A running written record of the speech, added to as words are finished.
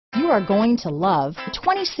are going to love the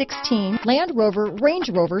 2016 Land Rover Range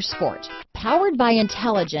Rover Sport. Powered by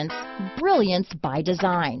intelligence, brilliance by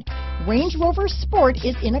design, Range Rover Sport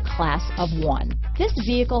is in a class of one. This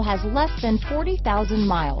vehicle has less than 40,000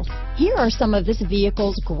 miles. Here are some of this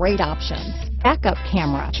vehicle's great options: backup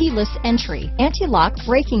camera, keyless entry, anti-lock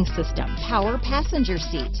braking system, power passenger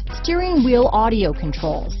seat, steering wheel audio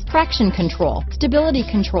controls, traction control, stability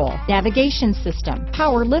control, navigation system,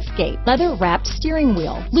 power liftgate, leather-wrapped steering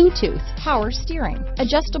wheel, Bluetooth, power steering,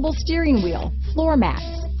 adjustable steering wheel, floor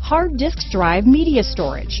mats, hard disk drive media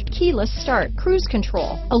storage, keyless start, cruise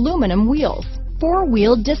control, aluminum wheels,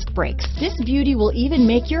 four-wheel disc brakes. This beauty will even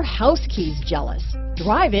make your house keys jealous.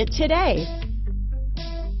 Drive it today.